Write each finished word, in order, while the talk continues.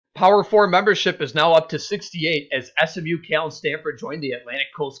Power 4 membership is now up to 68 as SMU, Cal, and Stanford joined the Atlantic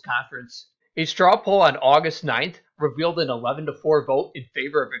Coast Conference. A straw poll on August 9th revealed an 11-4 vote in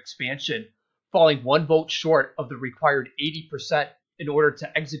favor of expansion, falling one vote short of the required 80% in order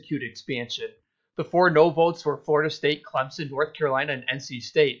to execute expansion. The 4 no votes were Florida State, Clemson, North Carolina, and NC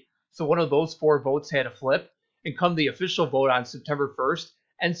State, so one of those 4 votes had to flip, and come the official vote on September 1st,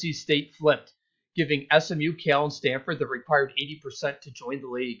 NC State flipped, giving SMU, Cal, and Stanford the required 80% to join the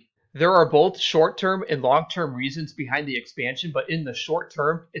league. There are both short-term and long-term reasons behind the expansion, but in the short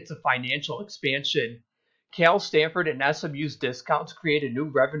term, it's a financial expansion. Cal, Stanford, and SMU's discounts create a new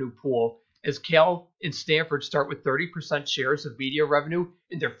revenue pool, as Cal and Stanford start with 30% shares of media revenue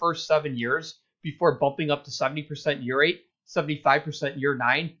in their first 7 years, before bumping up to 70% year 8, 75% year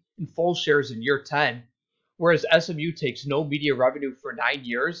 9, and full shares in year 10. Whereas SMU takes no media revenue for 9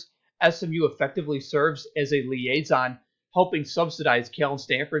 years, SMU effectively serves as a liaison, helping subsidize Cal and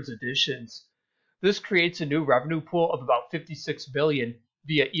Stanford's additions. This creates a new revenue pool of about $56 million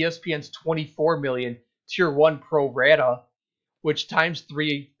via ESPN's $24 million Tier 1 pro rata, which times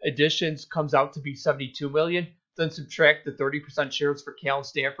 3 additions comes out to be $72 million. Then subtract the 30% shares for Cal and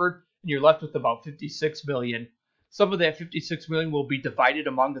Stanford, and you're left with about $56 million. Some of that $56 million will be divided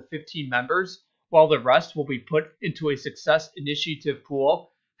among the 15 members, while the rest will be put into a success initiative pool,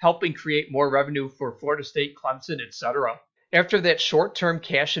 helping create more revenue for Florida State, Clemson, etc. After that short-term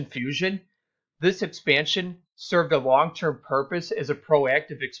cash infusion, this expansion served a long-term purpose as a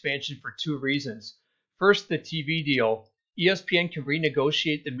proactive expansion for 2 reasons. First, the TV deal. ESPN can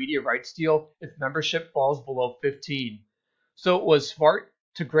renegotiate the media rights deal if membership falls below 15. So it was smart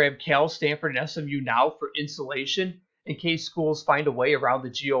to grab Cal, Stanford, and SMU now for insulation in case schools find a way around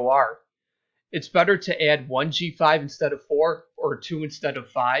the GOR. It's better to add 1 G5 instead of 4 or 2 instead of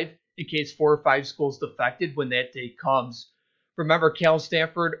 5 in case 4 or 5 schools defected when that day comes. Remember, Cal and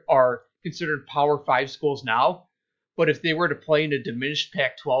Stanford are considered Power 5 schools now, but if they were to play in a diminished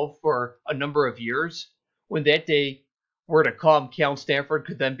Pac-12 for a number of years, when that day were to come, Cal and Stanford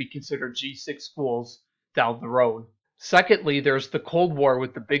could then be considered G6 schools down the road. Secondly, there's the Cold War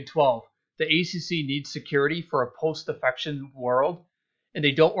with the Big 12. The ACC needs security for a post-defection world, and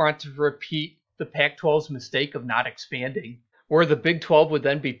they don't want to repeat the Pac-12's mistake of not expanding, where the Big 12 would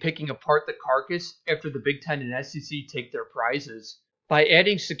then be picking apart the carcass after the Big 10 and SEC take their prizes. By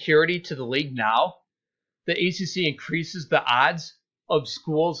adding security to the league now, the ACC increases the odds of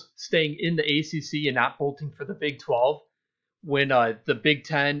schools staying in the ACC and not bolting for the Big 12 when the Big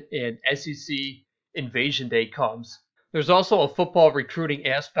 10 and SEC invasion day comes. There's also a football recruiting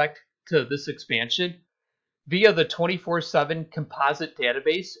aspect to this expansion. Via the 24/7 composite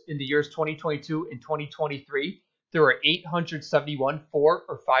database in the years 2022 and 2023, there were 871 4-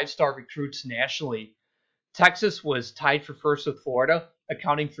 or 5-star recruits nationally. Texas was tied for first with Florida,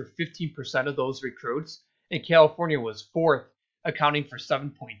 accounting for 15% of those recruits, and California was 4th, accounting for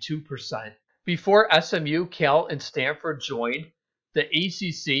 7.2%. Before SMU, Cal, and Stanford joined, the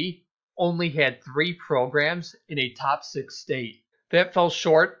ACC only had 3 programs in a top 6 state. That fell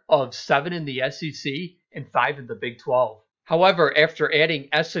short of 7 in the SEC and 5 in the Big 12. However, after adding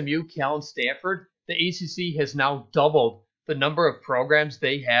SMU, Cal, and Stanford, the ACC has now doubled the number of programs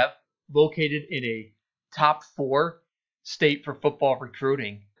they have located in a top 4 state for football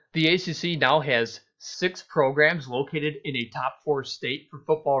recruiting. The ACC now has 6 programs located in a top 4 state for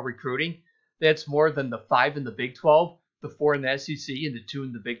football recruiting. That's more than the 5 in the Big 12, the 4 in the SEC, and the 2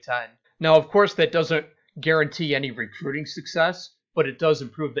 in the Big 10. Now, of course, that doesn't guarantee any recruiting success, but it does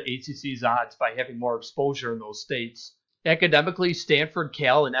improve the ACC's odds by having more exposure in those states. Academically, Stanford,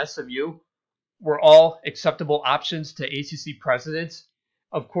 Cal, and SMU were all acceptable options to ACC presidents.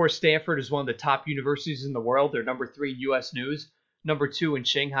 Of course, Stanford is one of the top universities in the world. They're number 3 in U.S. News, number 2 in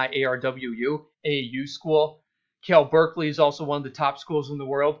Shanghai ARWU, AAU school. Cal Berkeley is also one of the top schools in the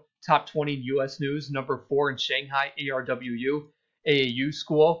world, top 20 in U.S. News, number 4 in Shanghai ARWU, AAU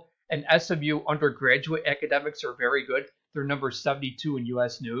school. And SMU undergraduate academics are very good. They're number 72 in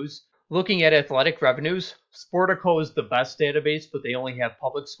U.S. News. Looking at athletic revenues, Sportico is the best database, but they only have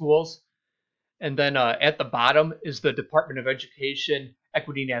public schools. And then at the bottom is the Department of Education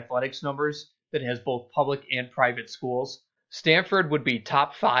Equity and Athletics numbers that has both public and private schools. Stanford would be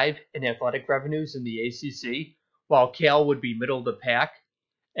top 5 in athletic revenues in the ACC, while Cal would be middle of the pack.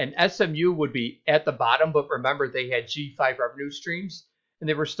 And SMU would be at the bottom, but remember they had G5 revenue streams, and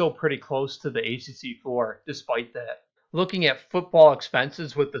they were still pretty close to the ACC floor despite that. Looking at football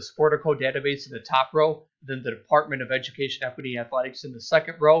expenses with the Sportico database in the top row, then the Department of Education Equity and Athletics in the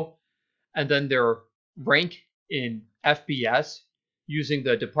second row, and then their rank in FBS using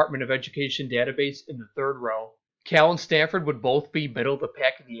the Department of Education database in the third row. Cal and Stanford would both be middle of the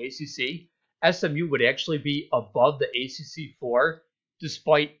pack in the ACC. SMU would actually be above the ACC 4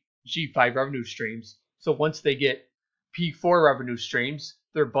 despite G5 revenue streams. So once they get P4 revenue streams,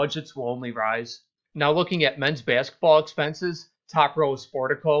 their budgets will only rise. Now looking at men's basketball expenses, top row is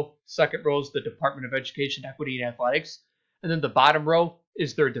Sportico, second row is the Department of Education, Equity, and Athletics, and then the bottom row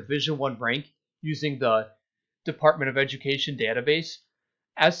is their Division I rank using the Department of Education database.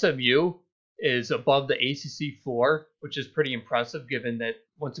 SMU is above the ACC 4, which is pretty impressive given that,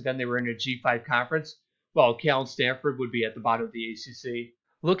 once again, they were in a G5 conference, while Cal and Stanford would be at the bottom of the ACC.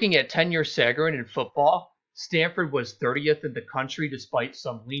 Looking at tenure staggering in football, Stanford was 30th in the country despite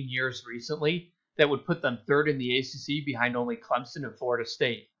some lean years recently. That would put them third in the ACC behind only Clemson and Florida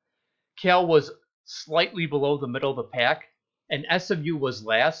State. Cal was slightly below the middle of the pack, and SMU was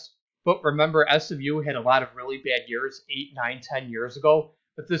last. But remember, SMU had a lot of really bad years 8, 9, 10 years ago.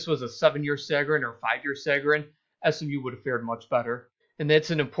 If this was a 7-year staggering or 5-year staggering, SMU would have fared much better. And that's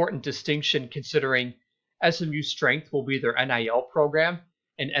an important distinction considering SMU's strength will be their NIL program,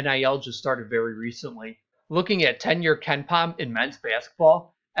 and NIL just started very recently. Looking at 10-year KenPom in men's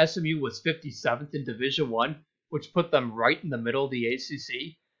basketball, SMU was 57th in Division I, which put them right in the middle of the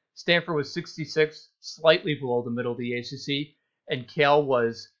ACC. Stanford was 66th, slightly below the middle of the ACC, and Cal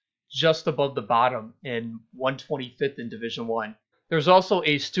was just above the bottom in 125th in Division I. There's also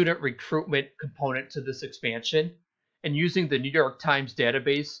a student recruitment component to this expansion, and using the New York Times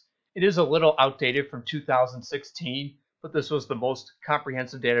database, it is a little outdated from 2016, but this was the most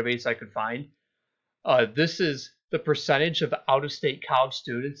comprehensive database I could find. This is the percentage of out-of-state college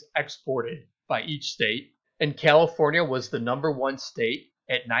students exported by each state, and California was the number 1 state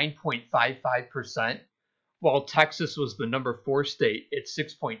at 9.55%, while Texas was the number 4 state at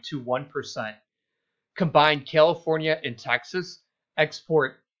 6.21%. Combined, California and Texas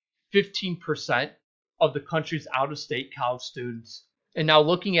export 15% of the country's out-of-state college students. And now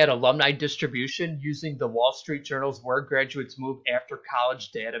looking at alumni distribution using the Wall Street Journal's Where Graduates Move After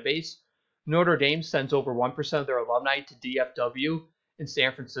College database, Notre Dame sends over 1% of their alumni to DFW in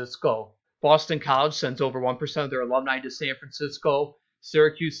San Francisco. Boston College sends over 1% of their alumni to San Francisco.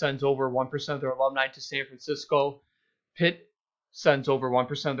 Syracuse sends over 1% of their alumni to San Francisco. Pitt sends over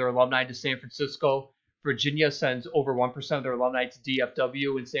 1% of their alumni to San Francisco. Virginia sends over 1% of their alumni to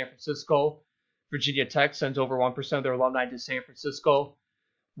DFW in San Francisco. Virginia Tech sends over 1% of their alumni to San Francisco.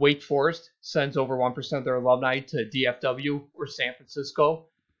 Wake Forest sends over 1% of their alumni to DFW or San Francisco.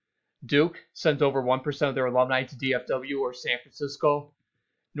 Duke sends over 1% of their alumni to DFW or San Francisco.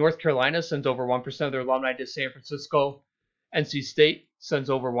 North Carolina sends over 1% of their alumni to San Francisco. NC State sends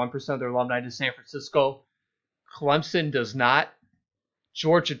over 1% of their alumni to San Francisco. Clemson does not.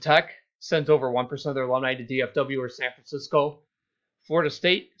 Georgia Tech sends over 1% of their alumni to DFW or San Francisco. Florida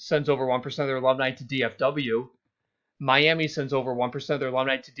State sends over 1% of their alumni to DFW. Miami sends over 1% of their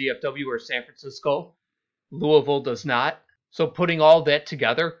alumni to DFW or San Francisco. Louisville does not. So putting all that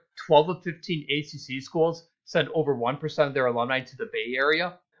together, 12 of 15 ACC schools send over 1% of their alumni to the Bay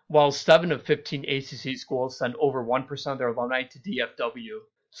Area, while 7 of 15 ACC schools send over 1% of their alumni to DFW.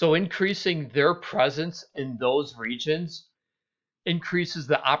 So increasing their presence in those regions increases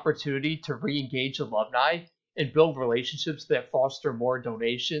the opportunity to re-engage alumni and build relationships that foster more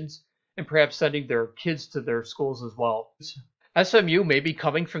donations and perhaps sending their kids to their schools as well. SMU may be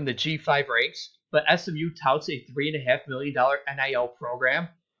coming from the G5 ranks, but SMU touts a $3.5 million NIL program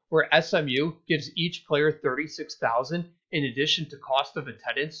where SMU gives each player $36,000 in addition to cost of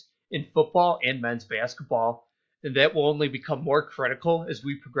attendance in football and men's basketball, and that will only become more critical as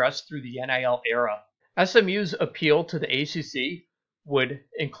we progress through the NIL era. SMU's appeal to the ACC would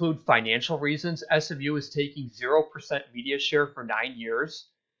include financial reasons. SMU is taking 0% media share for 9 years,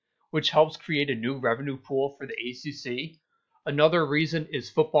 which helps create a new revenue pool for the ACC. Another reason is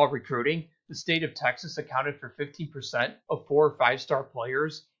football recruiting. The state of Texas accounted for 15% of 4 or 5-star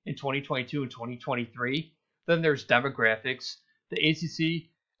players in 2022 and 2023. Then there's demographics. The ACC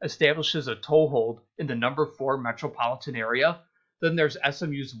establishes a toehold in the number 4 metropolitan area. Then there's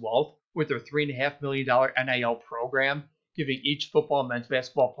SMU's wealth with their $3.5 million NIL program, giving each football and men's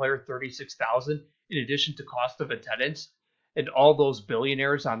basketball player $36,000 in addition to cost of attendance, and all those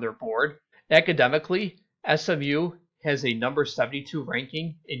billionaires on their board. Academically, SMU has a number 72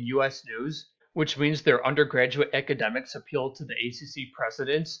 ranking in U.S. News, which means their undergraduate academics appeal to the ACC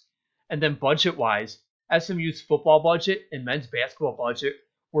presidents. And then budget-wise, SMU's football budget and men's basketball budget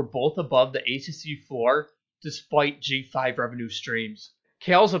were both above the ACC floor despite G5 revenue streams.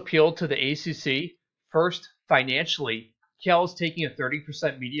 Cal's appeal to the ACC, first, financially, Cal is taking a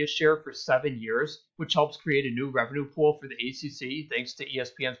 30% media share for 7 years, which helps create a new revenue pool for the ACC thanks to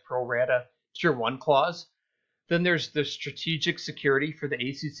ESPN's pro rata Tier 1 clause. Then there's the strategic security for the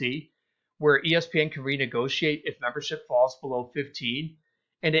ACC, where ESPN can renegotiate if membership falls below 15,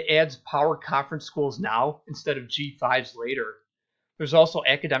 and it adds power conference schools now instead of G5s later. There's also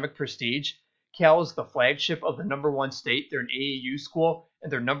academic prestige. Cal is the flagship of the #1 state. They're an AAU school,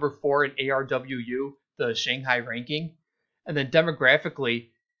 and they're #4 in ARWU, the Shanghai ranking. And then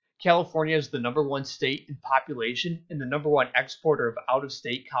demographically, California is the #1 state in population and the #1 exporter of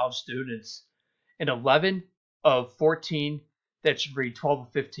out-of-state college students. And 11 of 14, that should read 12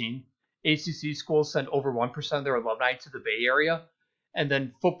 of 15, ACC schools send over 1% of their alumni to the Bay Area. And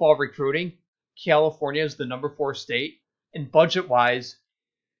then football recruiting, California is the #4 state. And budget-wise,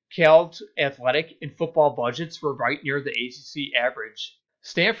 Cal's athletic and football budgets were right near the ACC average.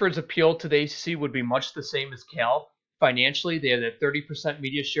 Stanford's appeal to the ACC would be much the same as Cal. Financially, they had a 30%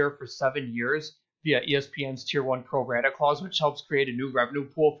 media share for 7 years via ESPN's Tier 1 pro rata clause, which helps create a new revenue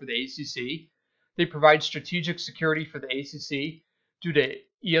pool for the ACC. They provide strategic security for the ACC due to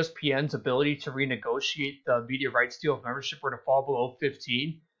ESPN's ability to renegotiate the media rights deal if membership were to fall below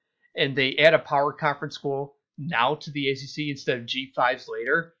 15. And they add a power conference school now to the ACC instead of G5s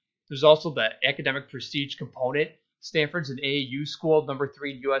later. There's also the academic prestige component. Stanford's an AAU school,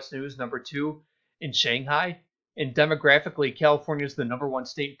 #3 in U.S. News, #2 in Shanghai. And demographically, California is the #1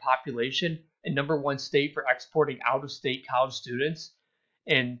 state in population and #1 state for exporting out-of-state college students.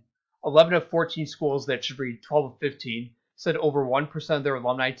 And 11 of 14 schools, that should read 12 of 15, send over 1% of their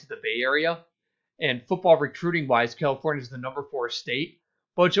alumni to the Bay Area. And football recruiting-wise, California is the #4 state.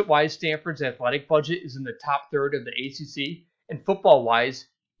 Budget-wise, Stanford's athletic budget is in the top third of the ACC. And football-wise,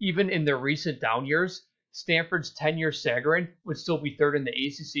 even in their recent down years, Stanford's 10-year Sagarin would still be third in the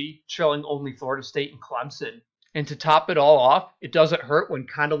ACC, trailing only Florida State and Clemson. And to top it all off, it doesn't hurt when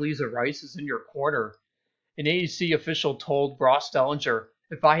Condoleezza Rice is in your corner. An AAC official told Ross Dellinger,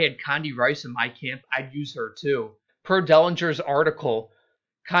 "If I had Condi Rice in my camp, I'd use her too." Per Dellinger's article,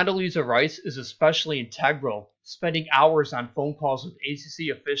 Condoleezza Rice is especially integral, spending hours on phone calls with ACC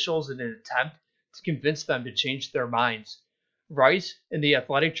officials in an attempt to convince them to change their minds. Rice and the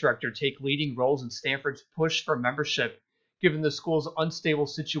athletic director take leading roles in Stanford's push for membership, given the school's unstable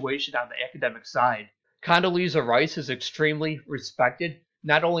situation on the academic side. Condoleezza Rice is extremely respected,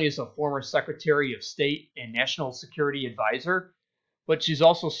 not only as a former Secretary of State and National Security Advisor, but she's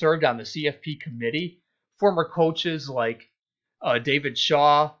also served on the CFP committee. Former coaches like David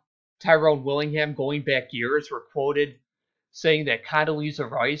Shaw, Tyrone Willingham, going back years, were quoted saying that Condoleezza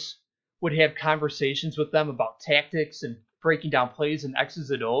Rice would have conversations with them about tactics and breaking down plays and X's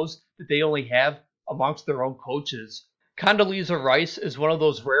and O's that they only have amongst their own coaches. Condoleezza Rice is one of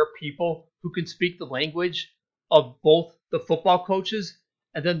those rare people who can speak the language of both the football coaches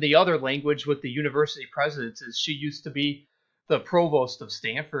and then the other language with the university presidents, as she used to be the provost of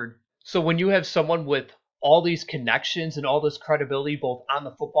Stanford. So when you have someone with all these connections and all this credibility both on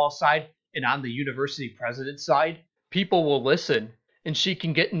the football side and on the university president side, people will listen. And she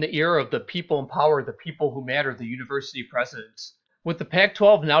can get in the ear of the people in power, the people who matter, the university presidents. With the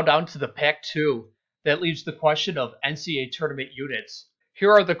Pac-12 now down to the Pac-2, that leaves the question of NCAA tournament units. Here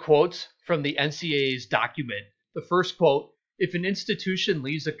are the quotes from the NCAA's document. The first quote, "If an institution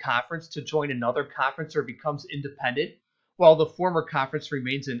leaves a conference to join another conference or becomes independent, while the former conference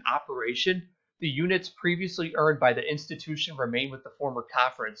remains in operation, the units previously earned by the institution remain with the former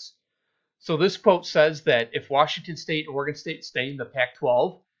conference." So this quote says that if Washington State and Oregon State stay in the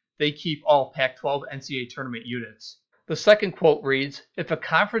Pac-12, they keep all Pac-12 NCAA tournament units. The second quote reads, "If a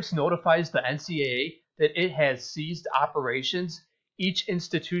conference notifies the NCAA that it has ceased operations, each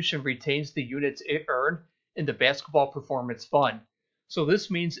institution retains the units it earned in the Basketball Performance Fund." So this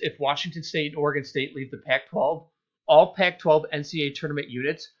means if Washington State and Oregon State leave the Pac-12, all Pac-12 NCAA tournament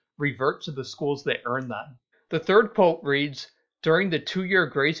units revert to the schools that earn them. The third quote reads, "During the 2-year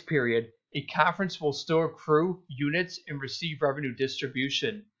grace period, a conference will still accrue units and receive revenue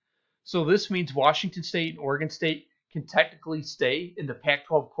distribution." So this means Washington State and Oregon State can technically stay in the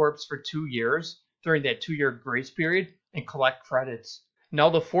Pac-12 corps for 2 years during that 2-year grace period and collect credits. Now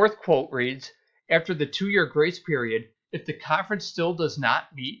the fourth quote reads, "After the 2-year grace period, if the conference still does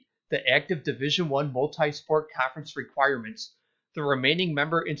not meet the active Division I multi-sport conference requirements, the remaining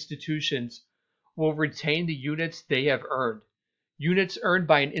member institutions will retain the units they have earned. Units earned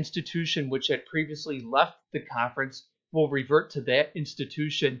by an institution which had previously left the conference will revert to that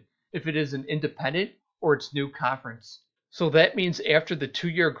institution if it is an independent or its new conference." So that means after the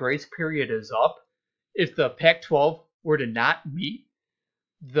 2-year grace period is up, if the Pac-12 were to not meet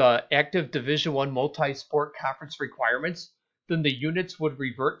the active Division I multi-sport conference requirements, then the units would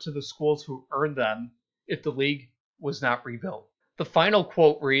revert to the schools who earned them if the league was not rebuilt. The final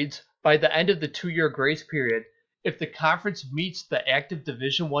quote reads, "By the end of the 2-year grace period, If the conference meets the active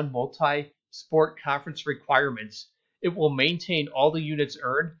Division I multi-sport conference requirements, it will maintain all the units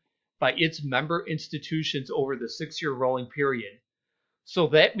earned by its member institutions over the 6-year rolling period. So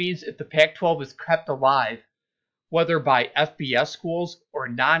that means if the Pac-12 is kept alive, whether by FBS schools or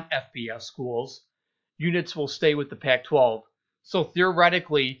non-FBS schools, units will stay with the Pac-12. So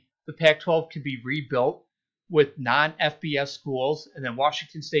theoretically, the Pac-12 can be rebuilt with non-FBS schools, and then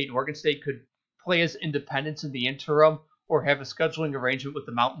Washington State and Oregon State could play as independents in the interim or have a scheduling arrangement with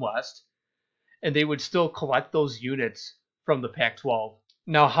the Mountain West, and they would still collect those units from the Pac-12.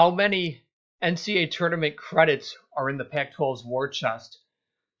 Now, how many NCAA tournament credits are in the Pac-12's war chest?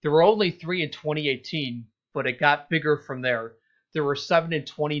 There were only 3 in 2018, but it got bigger from there. There were 7 in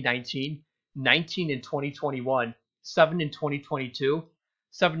 2019, 19 in 2021, 7 in 2022,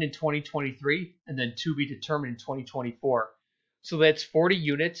 7 in 2023, and then 2 be determined in 2024. So that's 40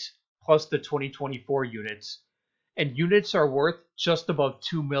 units plus the 2024 units. And units are worth just above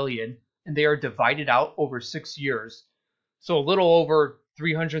 $2 million, and they are divided out over 6 years. So a little over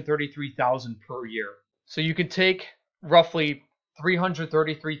 $333,000 per year. So you can take roughly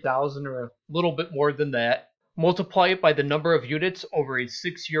 $333,000 or a little bit more than that, multiply it by the number of units over a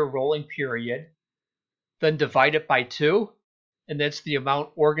 6-year rolling period, then divide it by 2, and that's the amount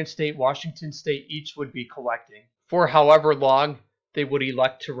Oregon State, Washington State each would be collecting for however long they would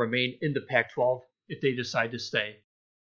elect to remain in the Pac-12 if they decide to stay.